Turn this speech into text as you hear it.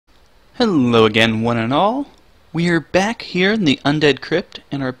Hello again, one and all. We are back here in the Undead Crypt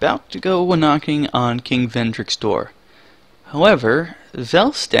and are about to go knocking on King Vendrick's door. However,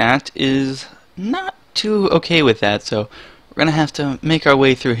 Velstadt is not too okay with that, so we're going to have to make our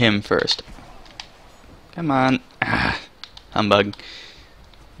way through him first. Come on. Humbug.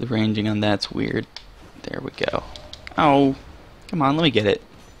 The ranging on that's weird. There we go. Oh, come on, let me get it.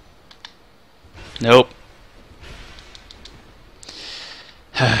 Nope.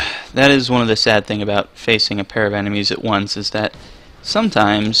 That is one of the sad things about facing a pair of enemies at once, is that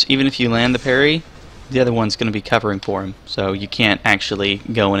sometimes, even if you land the parry, the other one's going to be covering for him, so you can't actually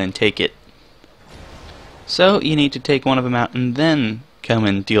go in and take it. So you need to take one of them out and then come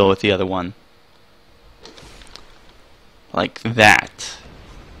and deal with the other one. Like that.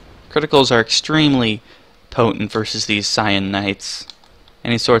 Criticals are extremely potent versus these Scion Knights.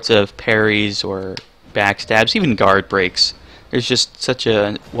 Any sorts of parries or backstabs, even guard breaks. There's just such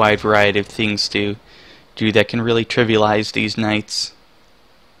a wide variety of things to do that can really trivialize these knights.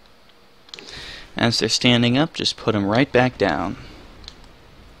 As they're standing up, just put them right back down.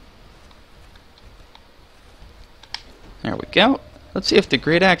 There we go. Let's see if the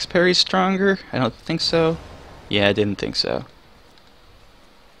Great Axe parry's stronger. I don't think so. Yeah, I didn't think so.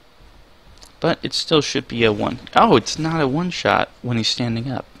 But it still should be a one. Oh, it's not a one-shot when he's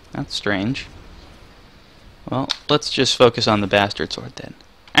standing up. That's strange. Well, let's just focus on the Bastard Sword then.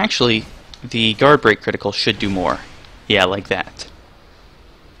 Actually, the guard break critical should do more. Yeah, like that.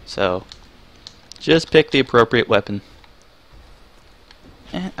 So, just pick the appropriate weapon.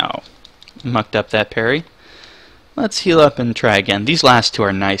 Oh, mucked up that parry. Let's heal up and try again. These last two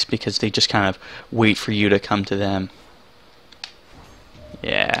are nice because they just kind of wait for you to come to them.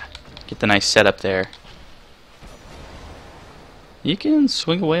 Yeah, get the nice setup there. You can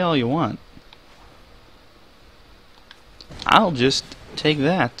swing away all you want. I'll just take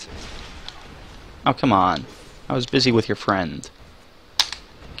that. Oh, come on. I was busy with your friend.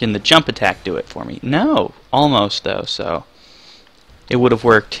 Can the jump attack do it for me? No. Almost, though, so it would have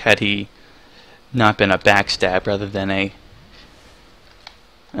worked had he not been a backstab rather than a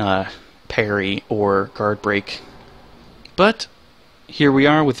parry or guard break. But here we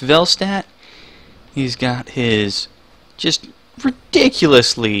are with Velstadt. He's got his just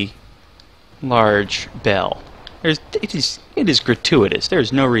ridiculously large bell. It is gratuitous.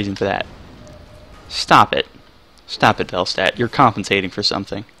 There's no reason for that. Stop it. Stop it, Velstadt. You're compensating for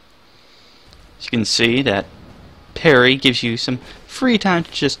something. As you can see, that parry gives you some free time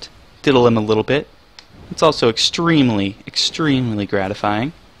to just diddle him a little bit. It's also extremely, extremely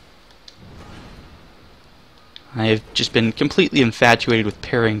gratifying. I have just been completely infatuated with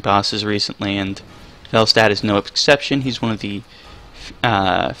parrying bosses recently, and Velstadt is no exception. He's one of the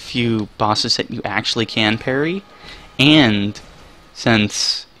few bosses that you actually can parry, and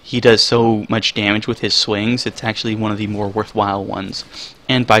since he does so much damage with his swings, it's actually one of the more worthwhile ones,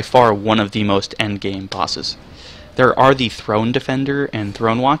 and by far one of the most endgame bosses. There are the Throne Defender and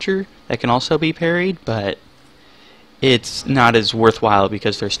Throne Watcher that can also be parried, but it's not as worthwhile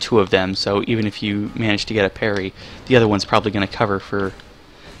because there's two of them, so even if you manage to get a parry, the other one's probably going to cover for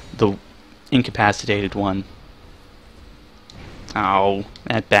the incapacitated one. Oh,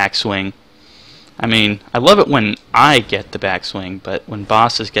 that backswing. I mean, I love it when I get the backswing, but when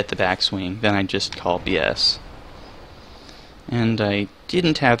bosses get the backswing, then I just call BS. And I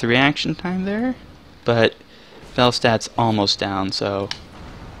didn't have the reaction time there, but Velstadt's almost down, so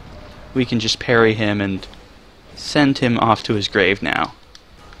we can just parry him and send him off to his grave now.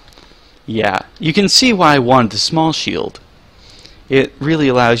 Yeah, you can see why I wanted the small shield. It really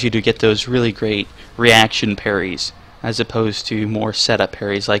allows you to get those really great reaction parries, as opposed to more setup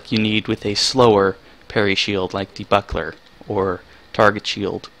parries like you need with a slower parry shield like the buckler or target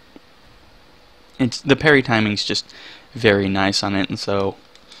shield. The parry timing's just very nice on it, and so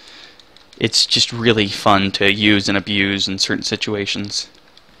it's just really fun to use and abuse in certain situations.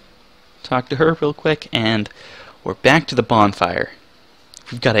 Talk to her real quick, and we're back to the bonfire.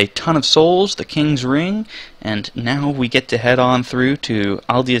 We've got a ton of souls, the King's Ring, and now we get to head on through to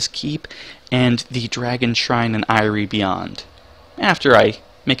Aldia's Keep and the Dragon Shrine and Eyrie beyond. After I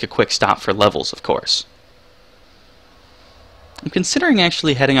make a quick stop for levels, of course. I'm considering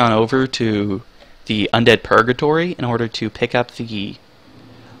actually heading on over to the Undead Purgatory in order to pick up the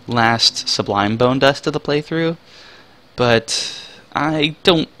last Sublime Bone Dust of the playthrough, but I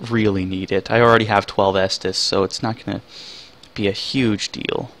don't really need it. I already have 12 Estus, so it's not going to be a huge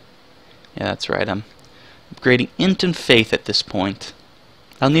deal. Yeah, that's right. I'm upgrading Int and Faith at this point.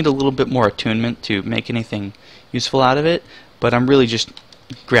 I'll need a little bit more attunement to make anything useful out of it, but I'm really just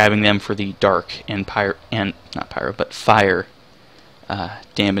grabbing them for the dark and fire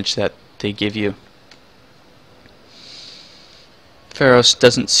damage that they give you. Pharros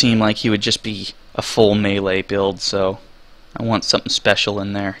doesn't seem like he would just be a full melee build, so I want something special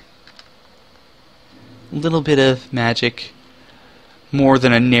in there. A little bit of magic, more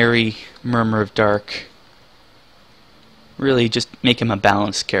than a nary murmur of dark. Really just make him a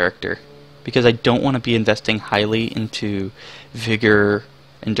balanced character, because I don't want to be investing highly into vigor,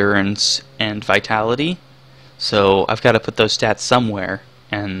 endurance, and vitality, so I've got to put those stats somewhere,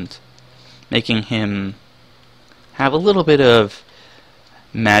 and making him have a little bit of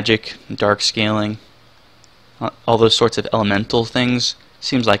magic, dark scaling, all those sorts of elemental things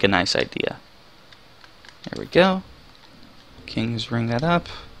seems like a nice idea. There we go. King's Ring that up.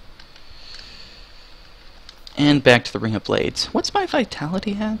 And back to the Ring of Blades. What's my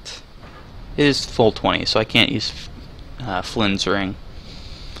vitality at? It is full 20, so I can't use Flynn's Ring.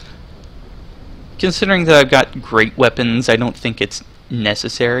 Considering that I've got great weapons, I don't think it's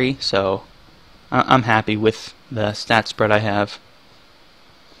necessary, so I'm happy with the stat spread I have.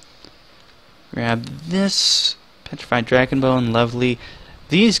 Grab this. Petrified Dragonbone, lovely.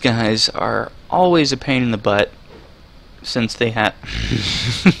 These guys are always a pain in the butt since they have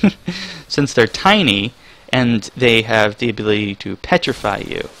since they're tiny and they have the ability to petrify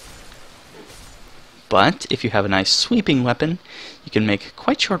you. But if you have a nice sweeping weapon, you can make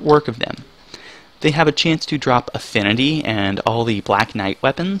quite short work of them. They have a chance to drop Affinity and all the Black Knight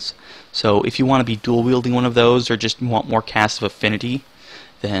weapons, so if you want to be dual wielding one of those or just want more casts of Affinity,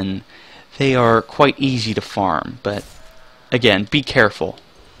 then they are quite easy to farm. But again, be careful.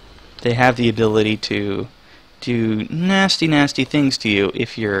 They have the ability to do nasty, nasty things to you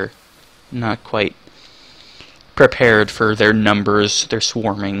if you're not quite prepared for their numbers, their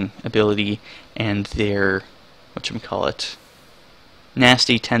swarming ability, and their, whatchamacallit,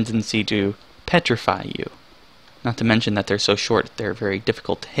 nasty tendency to petrify you. Not to mention that they're so short, they're very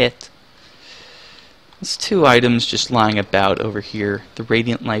difficult to hit. There's two items just lying about over here. The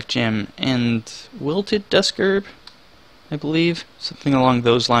Radiant Life Gem and Wilted Dusk Herb, I believe. Something along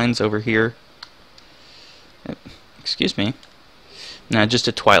those lines over here. Excuse me. No, just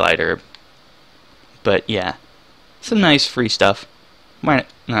a Twilight Herb. But yeah, some nice free stuff. Might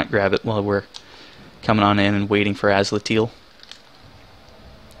not grab it while we're coming on in and waiting for Azlatil.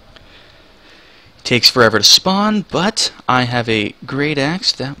 Takes forever to spawn, but I have a great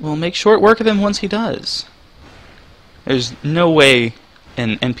axe that will make short work of him once he does. There's no way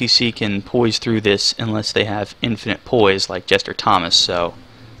an NPC can poise through this unless they have infinite poise like Jester Thomas, so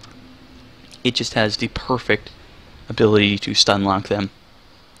it just has the perfect ability to stun lock them.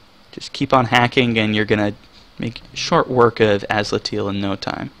 Just keep on hacking and you're gonna make short work of Azlatil in no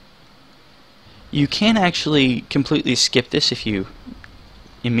time. You can actually completely skip this if you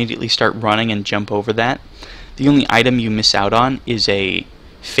immediately start running and jump over that. The only item you miss out on is a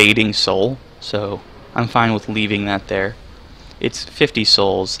fading soul, so I'm fine with leaving that there. It's 50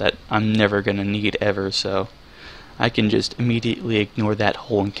 souls that I'm never going to need ever, so I can just immediately ignore that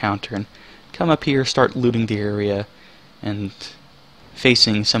whole encounter and come up here, start looting the area, and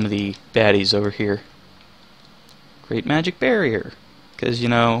facing some of the baddies over here. Great Magic Barrier, because, you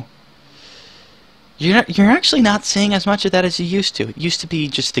know, you're actually not seeing as much of that as you used to. It used to be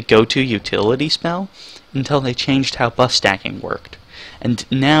just the go-to utility spell until they changed how buff stacking worked. And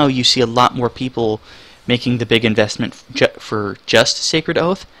now you see a lot more people making the big investment for just Sacred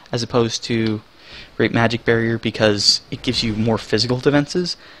Oath as opposed to Great Magic Barrier, because it gives you more physical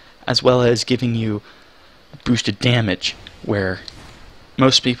defenses as well as giving you boosted damage, where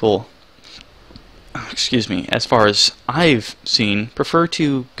most people, excuse me, as far as I've seen, prefer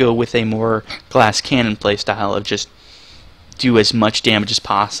to go with a more glass cannon playstyle of just do as much damage as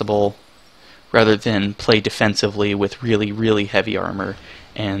possible rather than play defensively with really, really heavy armor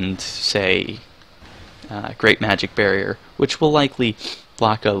and, say, Great Magic Barrier, which will likely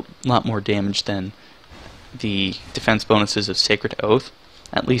block a lot more damage than the defense bonuses of Sacred Oath,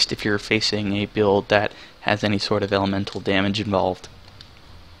 at least if you're facing a build that has any sort of elemental damage involved.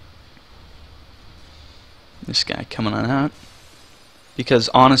 This guy coming on out. Because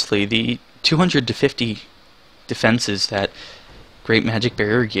honestly, the 200 to 50 defenses that Great Magic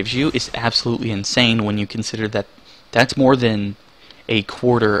Barrier gives you is absolutely insane when you consider that that's more than a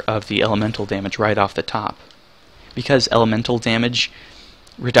quarter of the elemental damage right off the top. Because elemental damage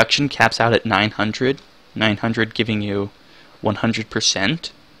reduction caps out at 900, 900 giving you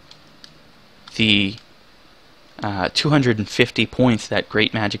 100%, the 250 points that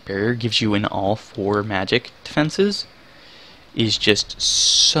Great Magic Barrier gives you in all 4 magic defenses is just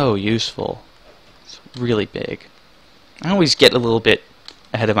so useful. It's really big. I always get a little bit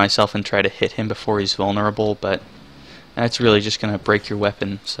ahead of myself and try to hit him before he's vulnerable, but That's really just going to break your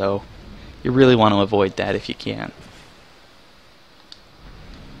weapon, so you really want to avoid that if you can.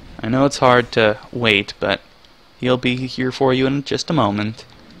 I know it's hard to wait, but he'll be here for you in just a moment.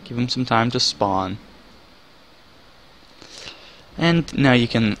 Give him some time to spawn. And now you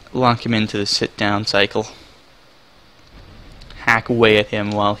can lock him into the sit-down cycle. Hack away at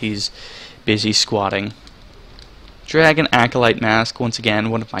him while he's busy squatting. Dragon Acolyte Mask, once again,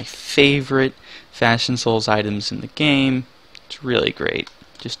 one of my favorite Fashion Souls items in the game. It's really great.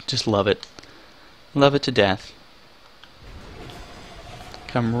 Just love it. Love it to death.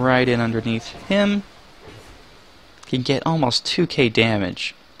 Come right in underneath him. Can get almost 2k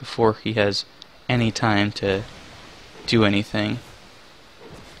damage before he has any time to do anything.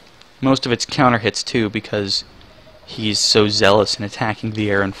 Most of it's counter hits too, because he's so zealous in attacking the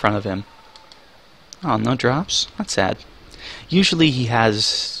air in front of him. Oh, no drops? That's sad. Usually he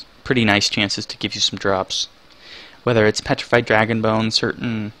has pretty nice chances to give you some drops. Whether it's Petrified Dragon Bone,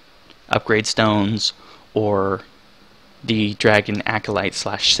 certain upgrade stones, or the Dragon Acolyte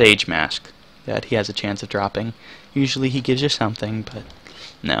 / Sage Mask that he has a chance of dropping. Usually he gives you something, but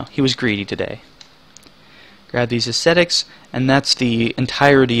no, he was greedy today. Grab these aesthetics, and that's the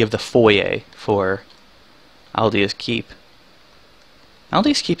entirety of the foyer for Aldia's Keep.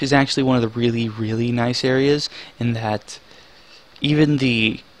 Aldia's Keep is actually one of the really, really nice areas in that even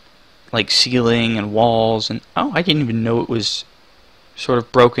the ceiling and walls and I didn't even know it was sort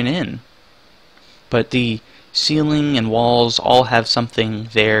of broken in. But the ceiling and walls all have something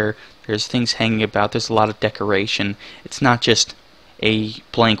there. There's things hanging about. There's a lot of decoration. It's not just a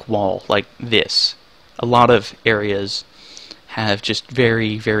blank wall like this. A lot of areas have just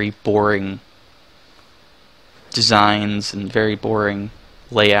very, very boring designs and very boring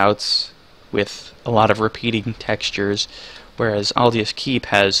layouts with a lot of repeating textures, whereas Aldia's Keep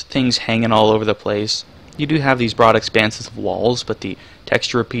has things hanging all over the place. You do have these broad expanses of walls, but the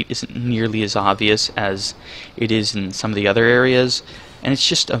texture repeat isn't nearly as obvious as it is in some of the other areas, and it's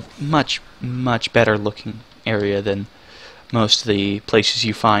just a much, much better looking area than most of the places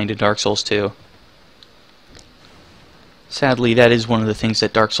you find in Dark Souls 2. Sadly, that is one of the things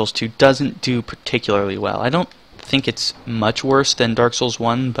that Dark Souls 2 doesn't do particularly well. I don't think it's much worse than Dark Souls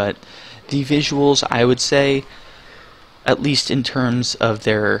 1, but the visuals, I would say, at least in terms of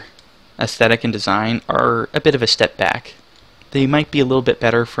their aesthetic and design, are a bit of a step back. They might be a little bit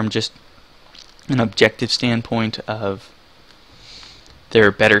better from just an objective standpoint of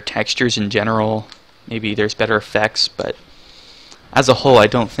their better textures in general. Maybe there's better effects, but as a whole, I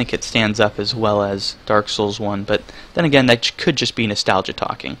don't think it stands up as well as Dark Souls 1, but then again, that could just be nostalgia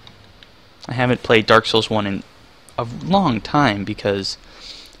talking. I haven't played Dark Souls 1 in a long time because,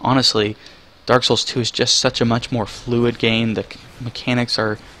 honestly, Dark Souls 2 is just such a much more fluid game. The mechanics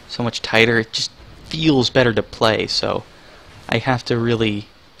are so much tighter. It just feels better to play, so I have to really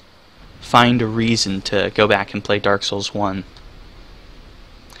find a reason to go back and play Dark Souls 1.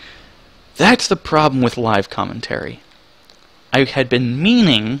 That's the problem with live commentary. I had been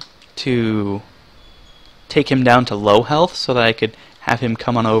meaning to take him down to low health so that I could have him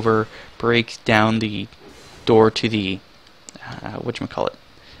come on over, break down the door to the whatchamacallit,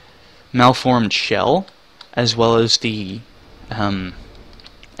 malformed shell, as well as the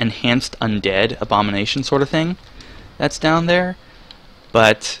enhanced undead abomination sort of thing that's down there.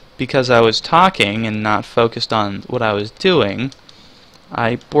 But because I was talking and not focused on what I was doing,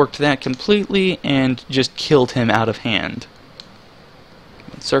 I borked that completely and just killed him out of hand.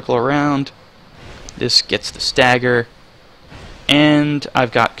 Circle around. This gets the stagger. And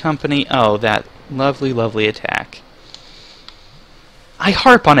I've got company. Oh, that lovely, lovely attack. I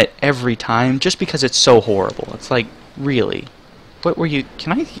harp on it every time just because it's so horrible. It's like, really? What were you...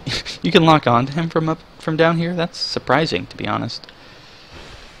 Can I... You can lock onto him from down here? That's surprising, to be honest.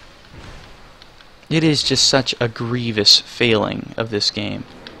 It is just such a grievous failing of this game.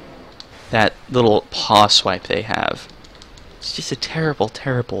 That little paw swipe they have. It's just a terrible,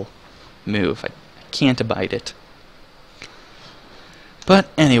 terrible move. I can't abide it. But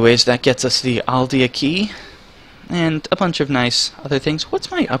anyways, that gets us the Aldia key. And a bunch of nice other things.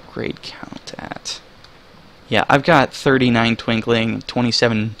 What's my upgrade count at? Yeah, I've got 39 Twinkling,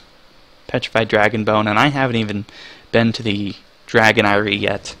 27 Petrified Dragon Bone, and I haven't even been to the Dragon Eyrie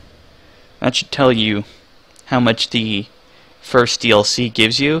yet. That should tell you how much the first DLC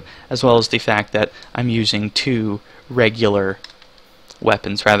gives you, as well as the fact that I'm using 2 regular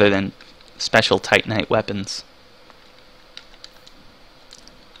weapons rather than special Titanite weapons.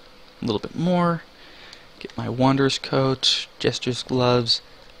 A little bit more. Get my Wanderer's Coat, Jester's Gloves,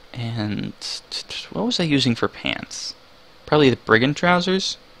 and what was I using for pants? Probably the Brigand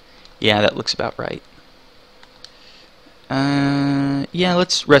Trousers? Yeah, that looks about right. Yeah,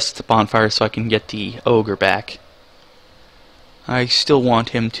 let's rest at the bonfire so I can get the ogre back. I still want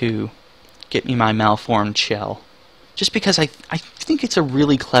him to get me my malformed shell. Just because I think it's a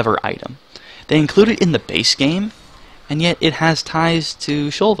really clever item. They include it in the base game, and yet it has ties to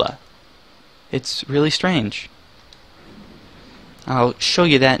Shulva. It's really strange. I'll show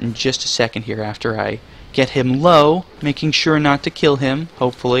you that in just a second here after I get him low, making sure not to kill him,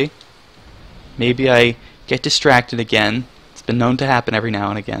 hopefully. Maybe I get distracted again. It's been known to happen every now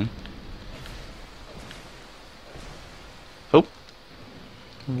and again. Oh.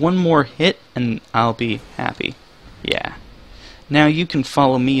 One more hit and I'll be happy. Yeah. Now you can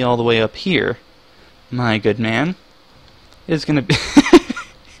follow me all the way up here, my good man. It's gonna be...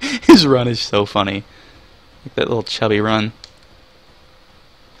 His run is so funny. Like that little chubby run.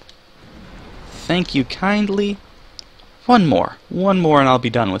 Thank you kindly. One more and I'll be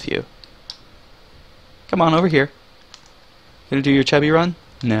done with you. Come on over here. Gonna do your chubby run?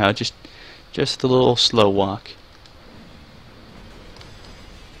 No, just the little slow walk.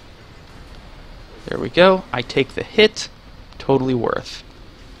 There we go. I take the hit. Totally worth.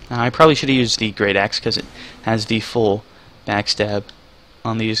 Now, I probably should have used the great axe because it has the full backstab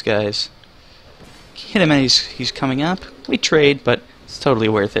on these guys. Hit him as he's coming up. We trade, but it's totally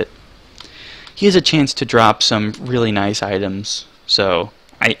worth it. He has a chance to drop some really nice items, so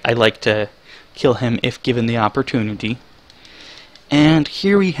I like to kill him if given the opportunity. And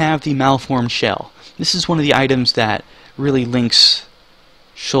here we have the malformed shell. This is one of the items that really links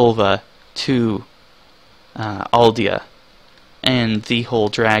Shulva to Aldia and the whole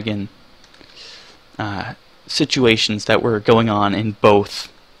dragon situations that were going on in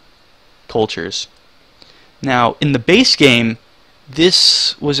both cultures. Now, in the base game,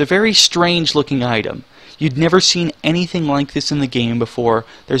 this was a very strange looking item. You'd never seen anything like this in the game before.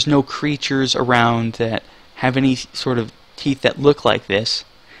 There's no creatures around that have any sort of teeth that look like this.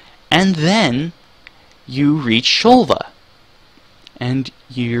 And then you reach Shulva. And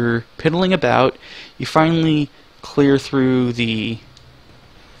you're piddling about. You finally clear through the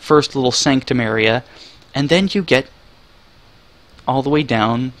first little sanctum area. And then you get all the way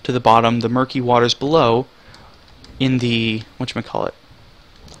down to the bottom, the murky waters below, in the, whatchamacallit,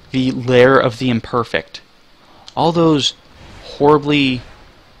 the lair of the imperfect. All those horribly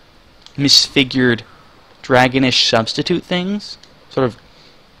misfigured dragonish substitute things, sort of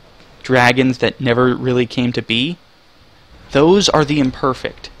dragons that never really came to be, those are the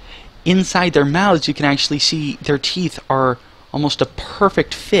imperfect. Inside their mouths you can actually see their teeth are almost a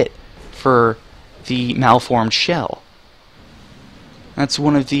perfect fit for the malformed shell. That's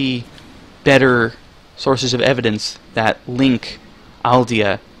one of the better sources of evidence that link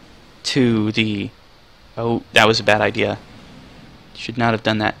Aldia to the... Oh, that was a bad idea. Should not have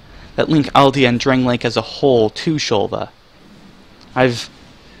done that. That link Aldia and Drang Lake as a whole to Shulva. I've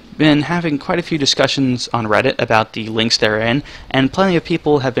been having quite a few discussions on Reddit about the links therein, and plenty of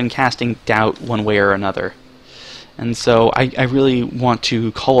people have been casting doubt one way or another. And so I really want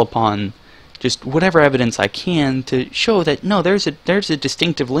to call upon just whatever evidence I can to show that, no, there's a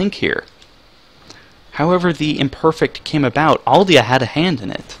distinctive link here. However the imperfect came about, Aldia had a hand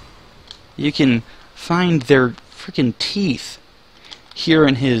in it. You can find their freaking teeth here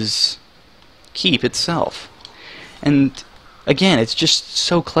in his keep itself. And again, it's just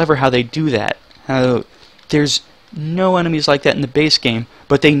so clever how they do that. How there's no enemies like that in the base game,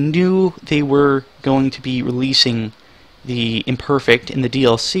 but they knew they were going to be releasing the imperfect in the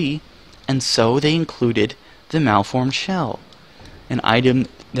DLC, and so they included the malformed shell, an item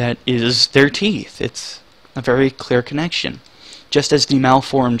that is their teeth. It's a very clear connection. Just as the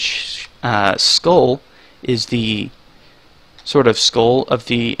malformed skull is the sort of skull of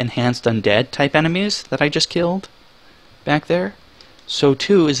the enhanced undead type enemies that I just killed back there, so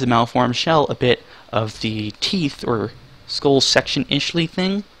too is the malformed shell a bit of the teeth or skull section-ishly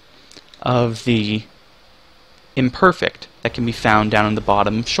thing of the imperfect that can be found down in the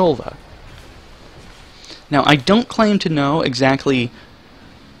bottom of Shulva. Now, I don't claim to know exactly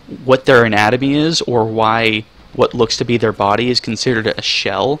what their anatomy is or why what looks to be their body is considered a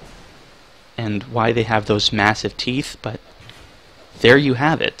shell and why they have those massive teeth, but there you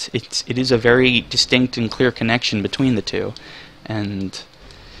have it. It is a very distinct and clear connection between the two, and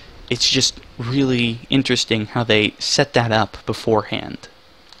it's just really interesting how they set that up beforehand.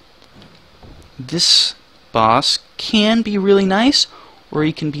 This boss can be really nice, or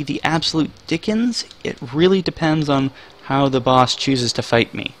he can be the absolute dickens. It really depends on how the boss chooses to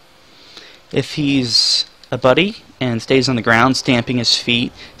fight me. If he's a buddy and stays on the ground stamping his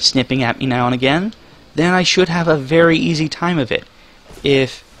feet, snipping at me now and again, then I should have a very easy time of it.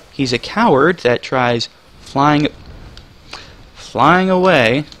 If he's a coward that tries flying flying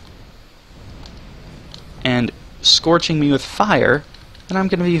away and scorching me with fire, then I'm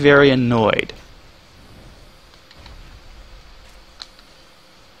going to be very annoyed.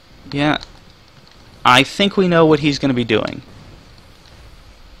 Yeah, I think we know what he's going to be doing.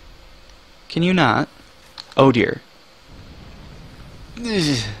 Can you not? Oh dear.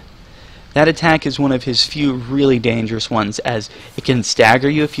 That attack is one of his few really dangerous ones, as it can stagger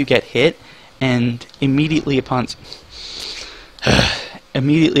you if you get hit, and immediately upon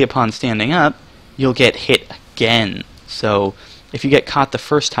standing up, you'll get hit again. So if you get caught the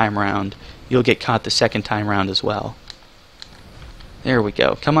first time round, you'll get caught the second time round as well. There we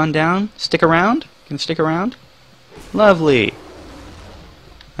go. Come on down. Stick around. Can you stick around? Lovely.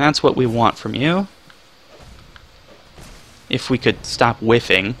 That's what we want from you. If we could stop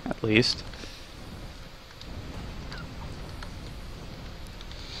whiffing, at least.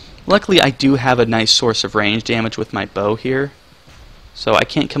 Luckily, I do have a nice source of range damage with my bow here, so I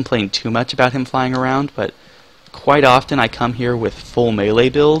can't complain too much about him flying around, but quite often I come here with full melee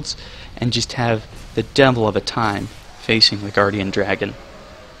builds and just have the devil of a time facing the Guardian Dragon.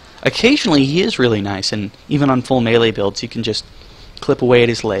 Occasionally he is really nice, and even on full melee builds you can just clip away at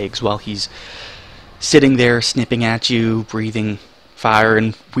his legs while he's sitting there snipping at you, breathing fire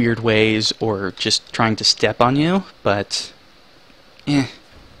in weird ways, or just trying to step on you, but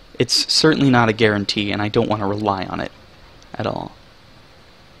it's certainly not a guarantee, and I don't want to rely on it at all.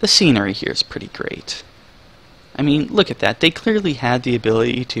 The scenery here is pretty great. I mean, look at that. They clearly had the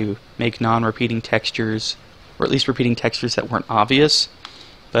ability to make non-repeating textures, or at least repeating textures that weren't obvious,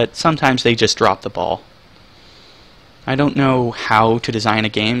 but sometimes they just drop the ball. I don't know how to design a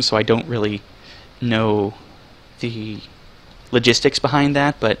game, so I don't really know the logistics behind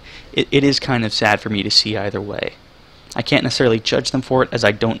that, but it is kind of sad for me to see either way. I can't necessarily judge them for it, as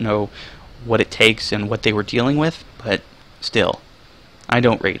I don't know what it takes and what they were dealing with, but still, I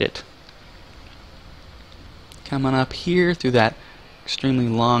don't rate it. Coming up here through that extremely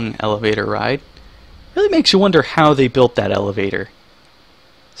long elevator ride. Really makes you wonder how they built that elevator,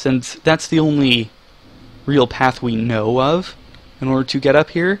 since that's the only real path we know of in order to get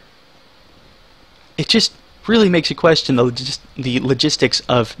up here. It just really makes you question the logistics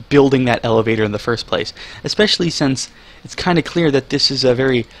of building that elevator in the first place, especially since it's kind of clear that this is a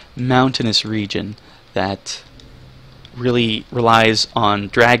very mountainous region that really relies on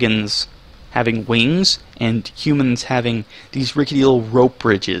dragons having wings and humans having these rickety little rope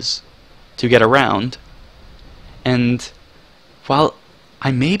bridges to get around. And while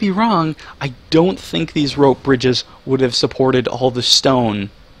I may be wrong, I don't think these rope bridges would have supported all the stone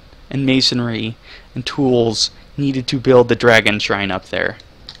and masonry and tools needed to build the dragon shrine up there.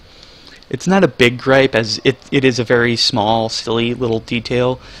 It's not a big gripe, as it is a very small, silly little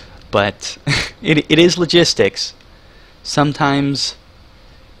detail, but it is logistics. Sometimes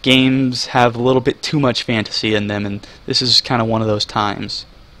games have a little bit too much fantasy in them, and this is kind of one of those times.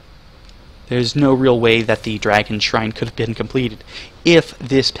 There's no real way that the dragon shrine could have been completed if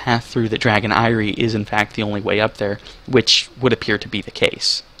this path through the Dragon Eyrie is in fact the only way up there, which would appear to be the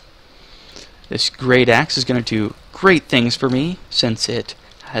case. This great axe is going to do great things for me, since it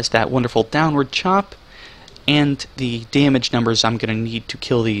has that wonderful downward chop, and the damage numbers I'm going to need to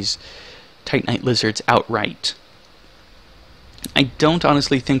kill these Titanite lizards outright. I don't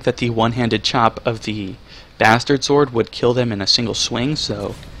honestly think that the one-handed chop of the bastard sword would kill them in a single swing,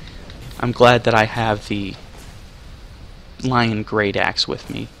 so I'm glad that I have the lion great axe with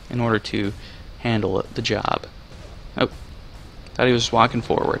me in order to handle the job. Oh, thought he was walking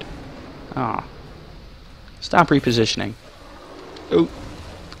forward. Ah, stop repositioning. Oh,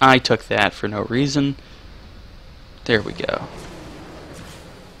 I took that for no reason. There we go.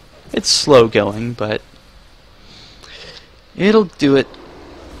 It's slow going, but it'll do it.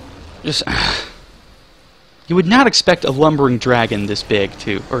 Just you would not expect a lumbering dragon this big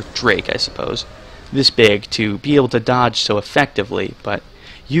to, or drake I suppose, this big to be able to dodge so effectively, but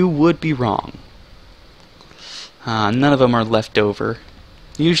you would be wrong. None of them are left over.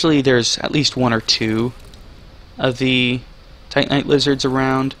 Usually there's at least one or two of the Titanite lizards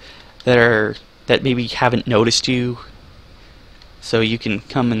around that maybe haven't noticed you, so you can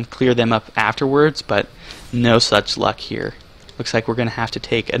come and clear them up afterwards, but no such luck here. Looks like we're going to have to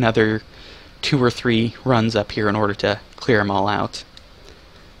take another 2 or 3 runs up here in order to clear them all out,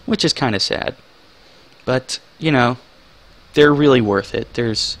 which is kind of sad. But, you know, they're really worth it.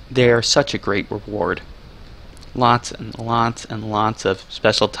 They are such a great reward. Lots and lots and lots of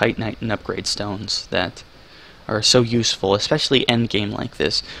special Titanite and upgrade stones that are so useful, especially endgame like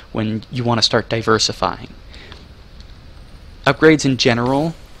this, when you want to start diversifying. Upgrades in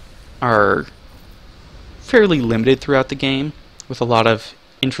general are fairly limited throughout the game, with a lot of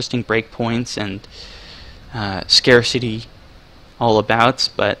interesting breakpoints and scarcity all about,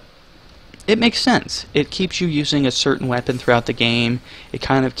 but it makes sense. It keeps you using a certain weapon throughout the game. It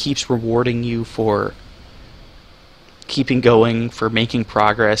kind of keeps rewarding you for keeping going, for making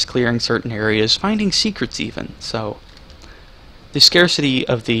progress, clearing certain areas, finding secrets even. So the scarcity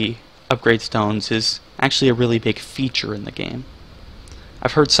of the upgrade stones is actually a really big feature in the game.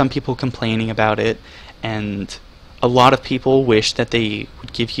 I've heard some people complaining about it, and a lot of people wish that they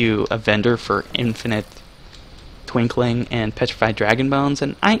would give you a vendor for infinite twinkling and petrified dragon bones,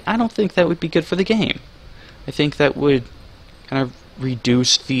 and I don't think that would be good for the game. I think that would kind of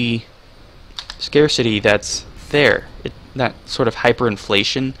reduce the scarcity that's there. That sort of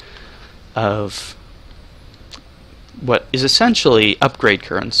hyperinflation of what is essentially upgrade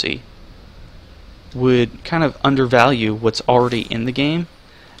currency would kind of undervalue what's already in the game,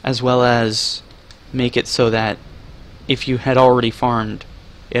 as well as make it so that if you had already farmed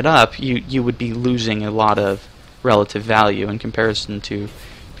it up, you would be losing a lot of relative value in comparison to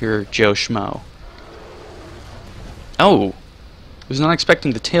your Joe Schmo. Oh! I was not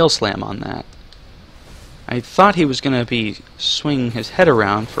expecting the tail slam on that. I thought he was going to be swinging his head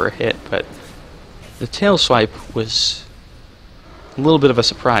around for a hit, but the tail swipe was a little bit of a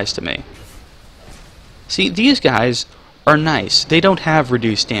surprise to me. See, these guys are nice. They don't have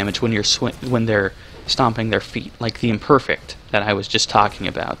reduced damage when they're stomping their feet, like the imperfect that I was just talking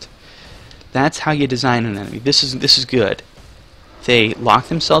about. That's how you design an enemy. This is good. They lock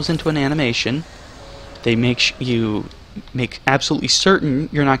themselves into an animation. They make you make absolutely certain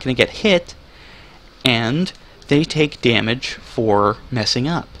you're not going to get hit, and they take damage for messing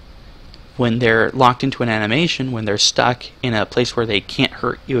up. When they're locked into an animation, when they're stuck in a place where they can't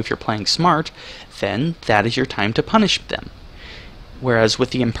hurt you if you're playing smart, then that is your time to punish them. Whereas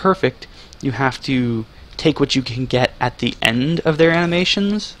with the imperfect, you have to take what you can get at the end of their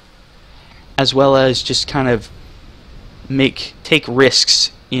animations, as well as just kind of take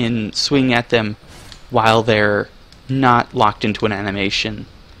risks in swinging at them while they're not locked into an animation,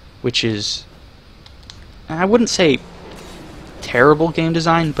 which is, I wouldn't say terrible game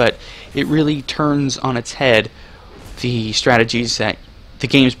design, but it really turns on its head the strategies that the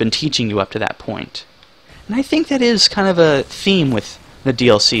game's been teaching you up to that point. And I think that is kind of a theme with the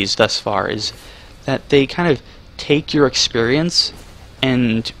DLCs thus far, is that they kind of take your experience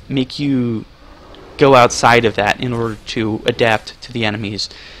and make you go outside of that in order to adapt to the enemies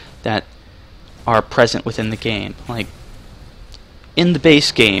that are present within the game. Like, in the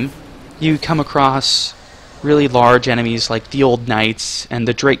base game, you come across really large enemies like the Old Knights and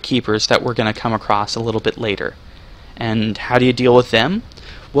the Drake Keepers that we're going to come across a little bit later. And how do you deal with them?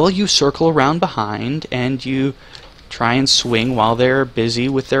 Well, you circle around behind and you try and swing while they're busy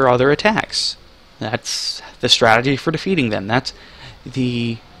with their other attacks. That's the strategy for defeating them. That's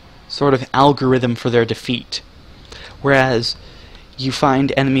the sort of algorithm for their defeat. Whereas you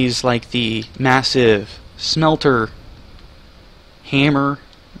find enemies like the massive smelter hammer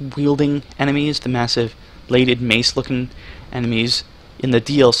wielding enemies, the massive bladed mace looking enemies in the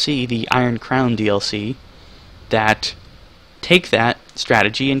DLC, the Iron Crown DLC, that take that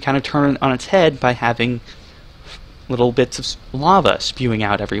strategy and kind of turn it on its head by having little bits of lava spewing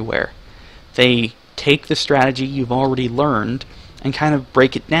out everywhere. They take the strategy you've already learned and kind of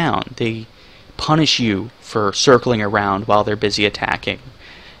break it down. They punish you for circling around while they're busy attacking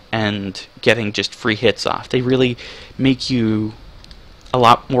and getting just free hits off. They really make you a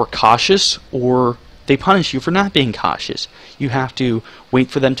lot more cautious, or they punish you for not being cautious. You have to wait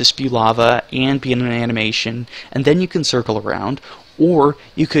for them to spew lava and be in an animation, and then you can circle around, or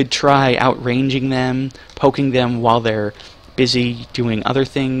you could try outranging them, poking them while they're busy doing other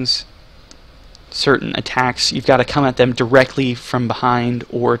things. Certain attacks, you've got to come at them directly from behind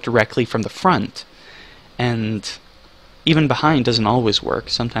or directly from the front. And even behind doesn't always work.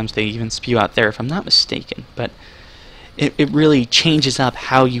 Sometimes they even spew out there, if I'm not mistaken. But it really changes up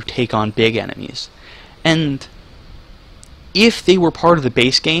how you take on big enemies. And if they were part of the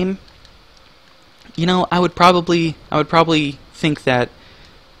base game, you know, I would probably think that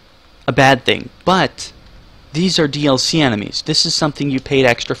a bad thing. But these are DLC enemies. This is something you paid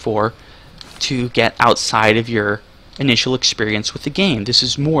extra for to get outside of your initial experience with the game. This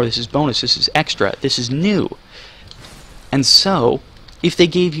is more, this is bonus, this is extra, this is new. And so, if they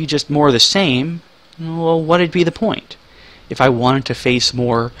gave you just more of the same, well, what would be the point? If I wanted to face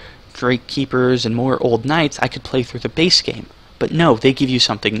more Drake Keepers and more Old Knights, I could play through the base game. But no, they give you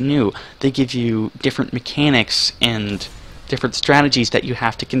something new. They give you different mechanics and different strategies that you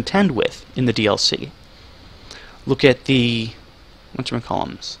have to contend with in the DLC. Look at the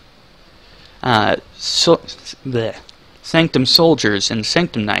whatchamacallums. Sanctum Soldiers and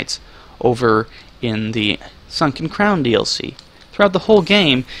Sanctum Knights over in the Sunken Crown DLC. Throughout the whole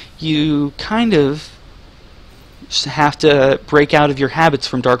game, you kind of have to break out of your habits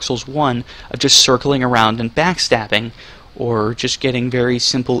from Dark Souls 1 of just circling around and backstabbing, or just getting very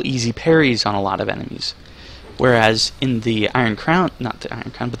simple, easy parries on a lot of enemies. Whereas in the Iron Crown, not the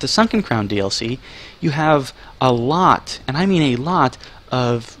Iron Crown, but the Sunken Crown DLC, you have a lot, and I mean a lot,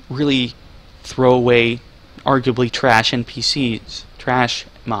 of really throwaway, arguably trash NPCs, trash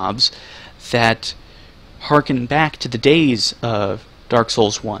mobs, that harken back to the days of Dark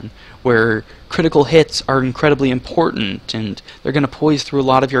Souls 1, where critical hits are incredibly important, and they're going to poise through a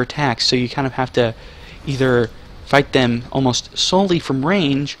lot of your attacks, so you kind of have to either fight them almost solely from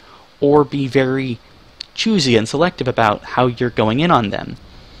range, or be very choosy and selective about how you're going in on them.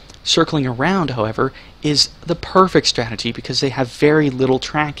 Circling around, however, is the perfect strategy because they have very little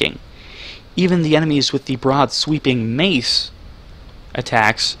tracking. Even the enemies with the broad sweeping mace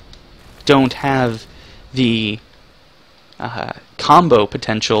attacks don't have the combo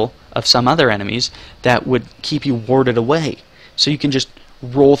potential of some other enemies that would keep you warded away. So you can just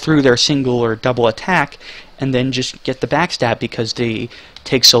roll through their single or double attack and then just get the backstab because they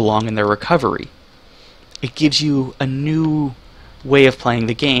take so long in their recovery. It gives you a new way of playing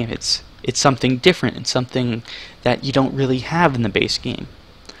the game. It's something different. It's something that you don't really have in the base game.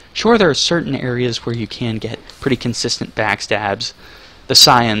 Sure, there are certain areas where you can get pretty consistent backstabs. The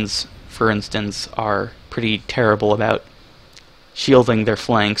Scions, for instance, are pretty terrible about shielding their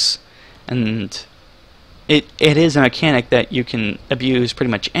flanks, and it is a mechanic that you can abuse pretty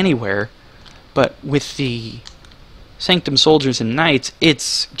much anywhere, but with the Sanctum Soldiers and Knights,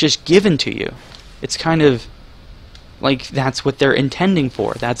 it's just given to you. It's kind of like that's what they're intending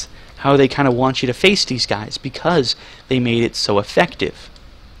for. That's how they kind of want you to face these guys, because they made it so effective.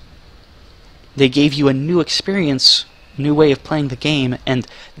 They gave you a new experience, new way of playing the game, and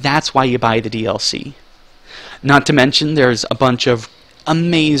that's why you buy the DLC. Not to mention, there's a bunch of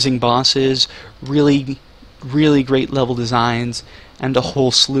amazing bosses, really great level designs, and a whole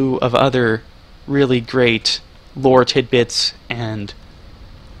slew of other really great lore tidbits and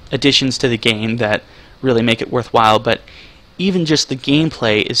additions to the game that really make it worthwhile. But even just the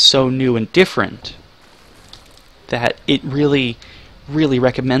gameplay is so new and different that it really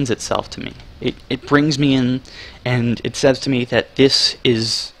recommends itself to me. It brings me in, and it says to me that this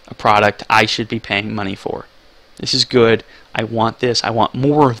is a product I should be paying money for. This is good. I want this. I want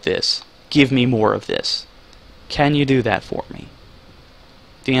more of this. Give me more of this. Can you do that for me?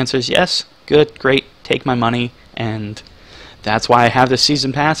 The answer is yes. Good, great. Take my money, and that's why I have the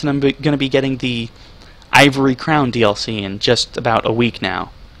Season Pass, and I'm going to be getting the Ivory Crown DLC in just about a week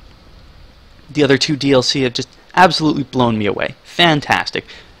now. The other two DLC have just absolutely blown me away. Fantastic.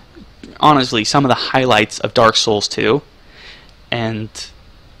 Honestly, some of the highlights of Dark Souls 2, and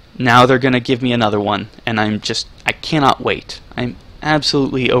now they're going to give me another one, and I cannot wait. I'm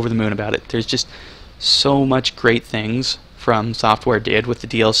absolutely over the moon about it. There's just so much great things From Software did with the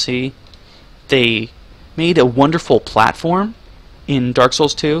DLC. They made a wonderful platform in Dark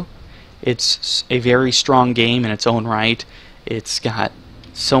Souls 2. It's a very strong game in its own right. It's got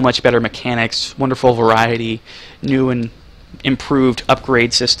so much better mechanics, wonderful variety, new and improved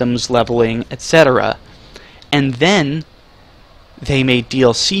upgrade systems, leveling, etc. And then they made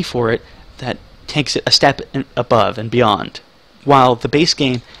DLC for it that takes it a step above and beyond. While the base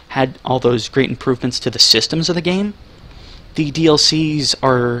game had all those great improvements to the systems of the game, the DLCs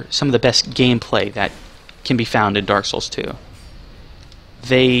are some of the best gameplay that can be found in Dark Souls 2.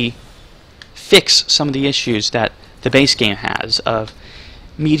 They fix some of the issues that the base game has of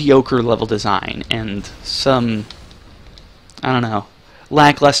mediocre level design and some, I don't know,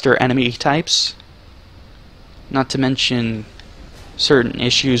 lackluster enemy types. Not to mention certain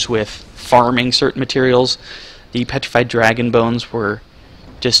issues with farming certain materials. The petrified dragon bones were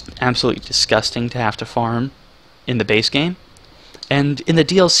just absolutely disgusting to have to farm in the base game. And in the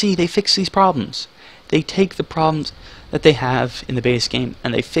DLC, they fix these problems. They take the problems that they have in the base game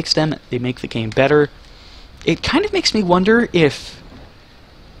and they fix them, they make the game better. It kind of makes me wonder if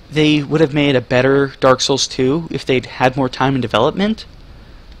they would have made a better Dark Souls 2 if they'd had more time in development.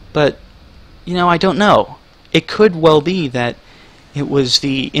 But, you know, I don't know. It could well be that it was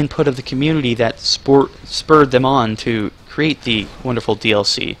the input of the community that spurred them on to create the wonderful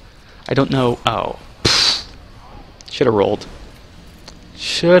DLC. I don't know. Oh. Should have rolled.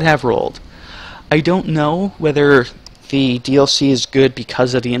 Should have rolled. I don't know whether the DLC is good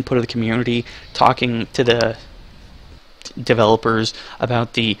because of the input of the community, talking to the developers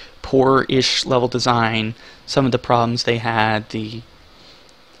about the poor-ish level design, some of the problems they had, the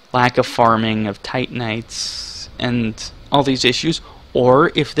lack of farming of Titanites, and all these issues,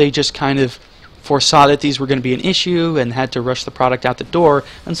 or if they just kind of foresaw that these were going to be an issue and had to rush the product out the door,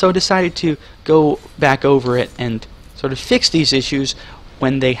 and so decided to go back over it and sort of fix these issues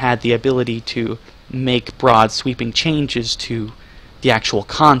when they had the ability to make broad sweeping changes to the actual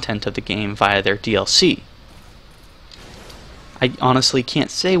content of the game via their DLC. I honestly can't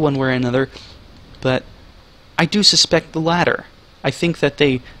say one way or another, but I do suspect the latter. I think that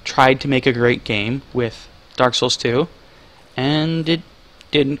they tried to make a great game with Dark Souls 2, and it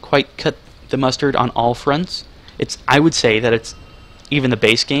didn't quite cut the mustard on all fronts. I would say that even the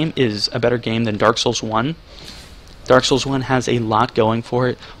base game is a better game than Dark Souls 1. Dark Souls 1 has a lot going for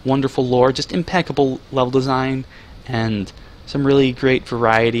it. Wonderful lore, just impeccable level design, and some really great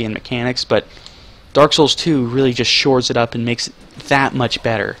variety and mechanics, but Dark Souls 2 really just shores it up and makes it that much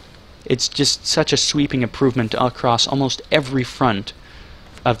better. It's just such a sweeping improvement across almost every front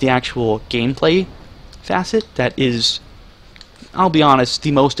of the actual gameplay facet that is, I'll be honest,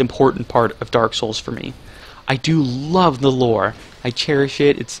 the most important part of Dark Souls for me. I do love the lore. I cherish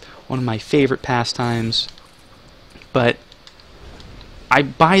it. It's one of my favorite pastimes. But I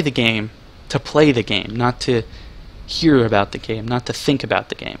buy the game to play the game, not to hear about the game, not to think about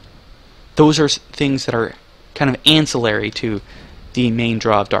the game. Those are things that are kind of ancillary to the main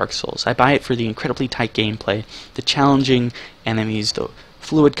draw of Dark Souls. I buy it for the incredibly tight gameplay, the challenging enemies, the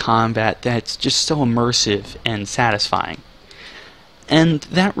fluid combat that's just so immersive and satisfying. And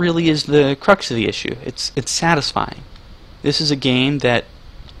that really is the crux of the issue. It's satisfying. This is a game that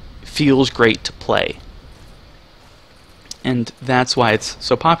feels great to play. And that's why it's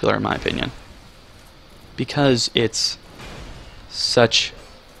so popular, in my opinion. Because it's such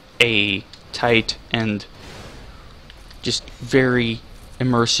a tight and just very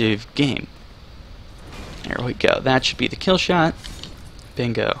immersive game. There we go. That should be the kill shot.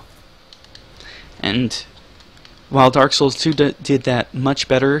 Bingo. And while Dark Souls 2 did that much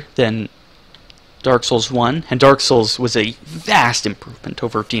better than Dark Souls 1, and Dark Souls was a vast improvement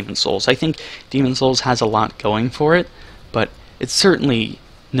over Demon Souls. I think Demon Souls has a lot going for it, but it's certainly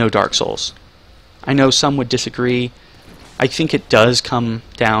no Dark Souls. I know some would disagree. I think it does come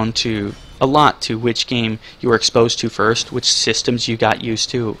down to a lot to which game you were exposed to first, which systems you got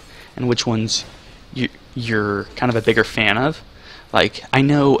used to, and which ones you're kind of a bigger fan of. Like, I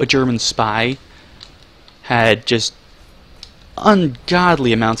know a German spy had just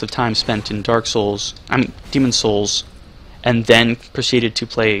ungodly amounts of time spent in Demon Souls, and then proceeded to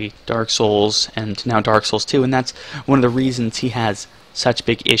play Dark Souls, and now Dark Souls 2, and that's one of the reasons he has such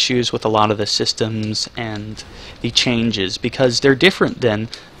big issues with a lot of the systems and the changes, because they're different than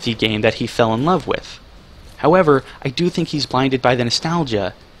the game that he fell in love with. However, I do think he's blinded by the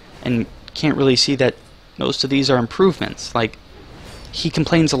nostalgia, and can't really see that most of these are improvements. Like, he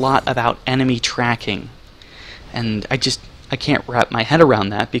complains a lot about enemy tracking, and I can't wrap my head around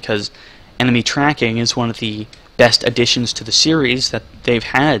that, because enemy tracking is one of the best additions to the series that they've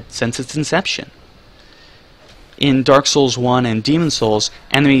had since its inception. In Dark Souls 1 and Demon Souls,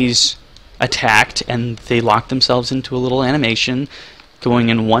 enemies attacked and they locked themselves into a little animation going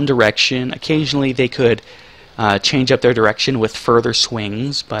in one direction. Occasionally they could change up their direction with further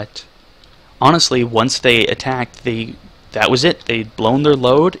swings, but honestly, once they attacked, that was it. They'd blown their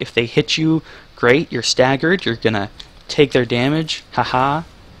load. If they hit you, great, you're staggered, you're gonna take their damage, haha,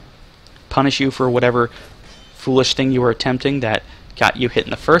 punish you for whatever foolish thing you were attempting that got you hit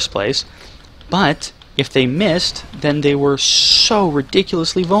in the first place. But if they missed, then they were so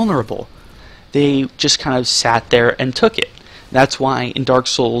ridiculously vulnerable. They just kind of sat there and took it. That's why in Dark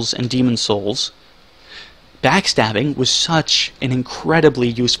Souls and Demon Souls, backstabbing was such an incredibly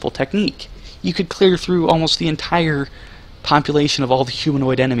useful technique. You could clear through almost the entire population of all the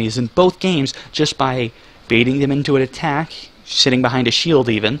humanoid enemies in both games just by baiting them into an attack, sitting behind a shield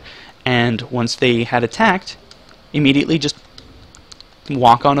even, and once they had attacked, immediately just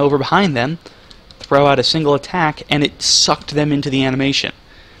walk on over behind them, throw out a single attack, and it sucked them into the animation.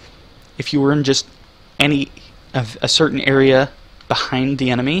 If you were in just a certain area behind the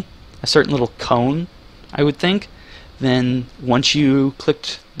enemy, a certain little cone, I would think, then once you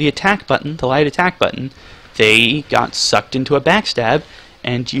clicked the attack button, the light attack button, they got sucked into a backstab,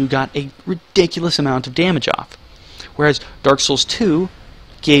 and you got a ridiculous amount of damage off. Whereas Dark Souls 2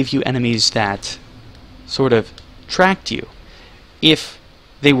 gave you enemies that sort of tracked you. If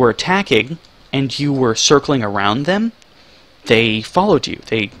they were attacking and you were circling around them, they followed you.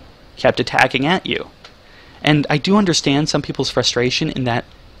 They kept attacking at you. And I do understand some people's frustration in that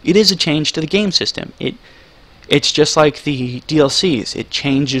it is a change to the game system. It's just like the DLCs. It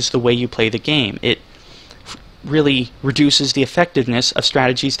changes the way you play the game. It really reduces the effectiveness of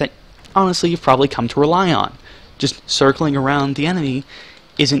strategies that, honestly, you've probably come to rely on just circling around the enemy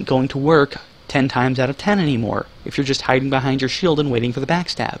isn't going to work 10 times out of 10 anymore if you're just hiding behind your shield and waiting for the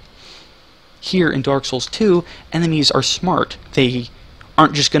backstab. Here in Dark Souls 2, enemies are smart. They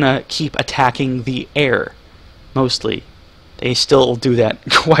aren't just going to keep attacking the air, mostly. They still do that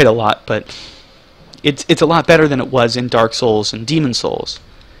quite a lot, but it's a lot better than it was in Dark Souls and Demon Souls.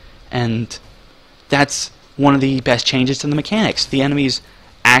 And that's one of the best changes to the mechanics. The enemies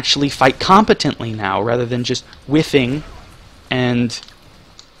actually fight competently now, rather than just whiffing and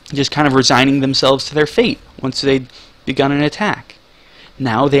just kind of resigning themselves to their fate once they'd begun an attack.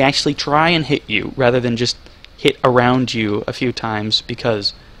 Now they actually try and hit you, rather than just hit around you a few times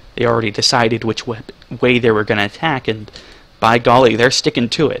because they already decided which way they were going to attack, and by golly, they're sticking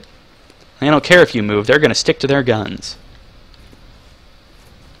to it. They don't care if you move, they're going to stick to their guns.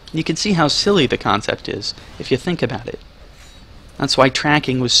 You can see how silly the concept is if you think about it. That's why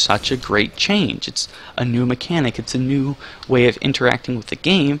tracking was such a great change. It's a new mechanic, it's a new way of interacting with the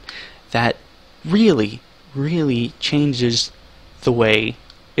game that really, really changes the way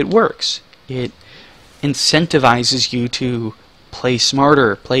it works. It incentivizes you to play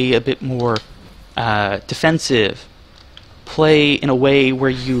smarter, play a bit more defensive, play in a way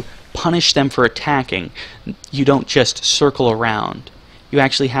where you punish them for attacking. You don't just circle around. You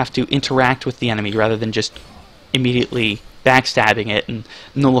actually have to interact with the enemy rather than just immediately backstabbing it and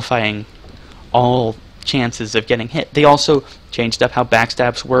nullifying all chances of getting hit. They also changed up how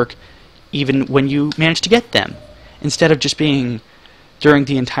backstabs work even when you manage to get them. Instead of just being during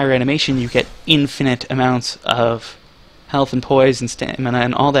the entire animation, you get infinite amounts of health and poise and stamina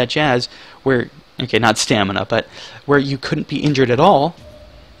and all that jazz, where, okay, not stamina, but where you couldn't be injured at all.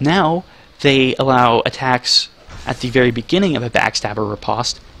 Now they allow attacks at the very beginning of a backstab or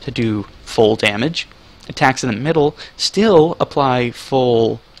riposte to do full damage. Attacks in the middle still apply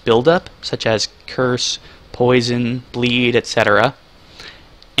full build-up, such as curse, poison, bleed, etc.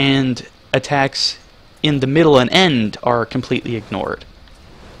 And attacks in the middle and end are completely ignored,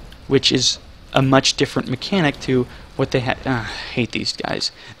 which is a much different mechanic to what they had. I hate these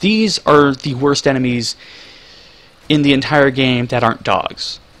guys. These are the worst enemies in the entire game that aren't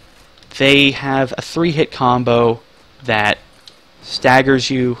dogs. They have a 3-hit combo that staggers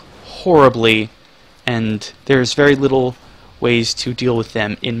you horribly, and there's very little ways to deal with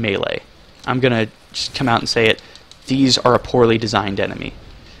them in melee. I'm gonna just come out and say it. These are a poorly designed enemy.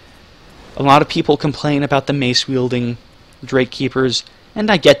 A lot of people complain about the mace-wielding Drake Keepers,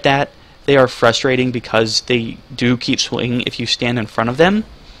 and I get that. They are frustrating because they do keep swinging if you stand in front of them,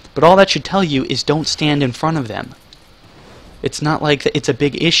 but all that should tell you is don't stand in front of them. It's not like it's a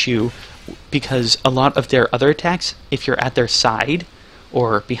big issue, because a lot of their other attacks, if you're at their side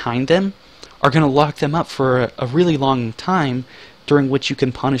or behind them, are going to lock them up for a really long time, during which you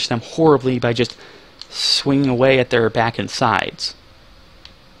can punish them horribly by just swinging away at their back and sides.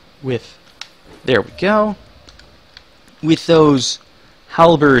 There we go. With those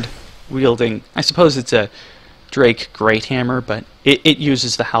halberd wielding, I suppose it's a Drake Great Hammer, but it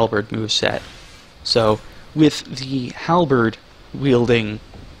uses the halberd moveset. So with the halberd wielding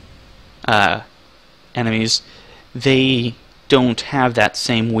enemies, they don't have that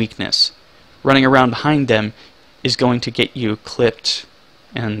same weakness. Running around behind them is going to get you clipped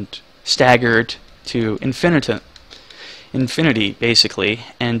and staggered to infinity, basically,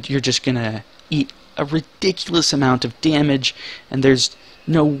 and you're just gonna eat a ridiculous amount of damage, and there's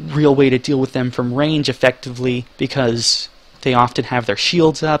no real way to deal with them from range effectively because they often have their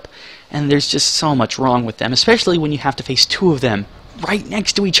shields up, and there's just so much wrong with them, especially when you have to face two of them right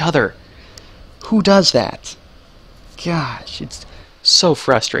next to each other. Who does that? Gosh, it's so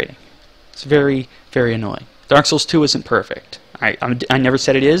frustrating. It's very, very annoying. Dark Souls 2 isn't perfect. I never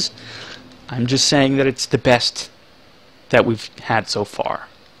said it is. I'm just saying that it's the best that we've had so far.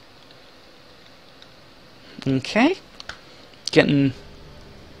 Okay. Getting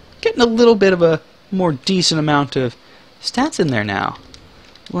a little bit of a more decent amount of stats in there now.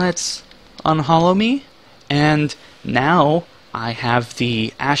 Let's unhollow me, and now I have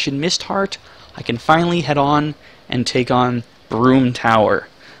the Ashen Mist Heart. I can finally head on and take on Broom Tower.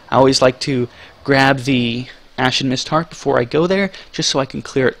 I always like to grab the Ashen Mist Heart before I go there, just so I can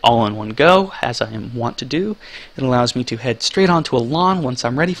clear it all in one go, as I want to do. It allows me to head straight onto a lawn once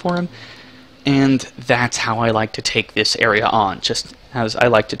I'm ready for him, and that's how I like to take this area on, just as I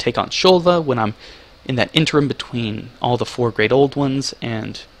like to take on Shulva when I'm in that interim between all the 4 Great Old Ones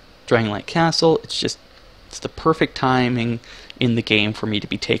and Dragonlight Castle. It's the perfect timing in the game for me to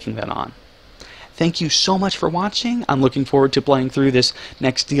be taking that on. Thank you so much for watching. I'm looking forward to playing through this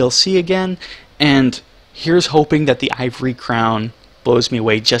next DLC again, and here's hoping that the Ivory Crown blows me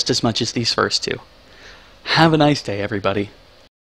away just as much as these first two. Have a nice day, everybody.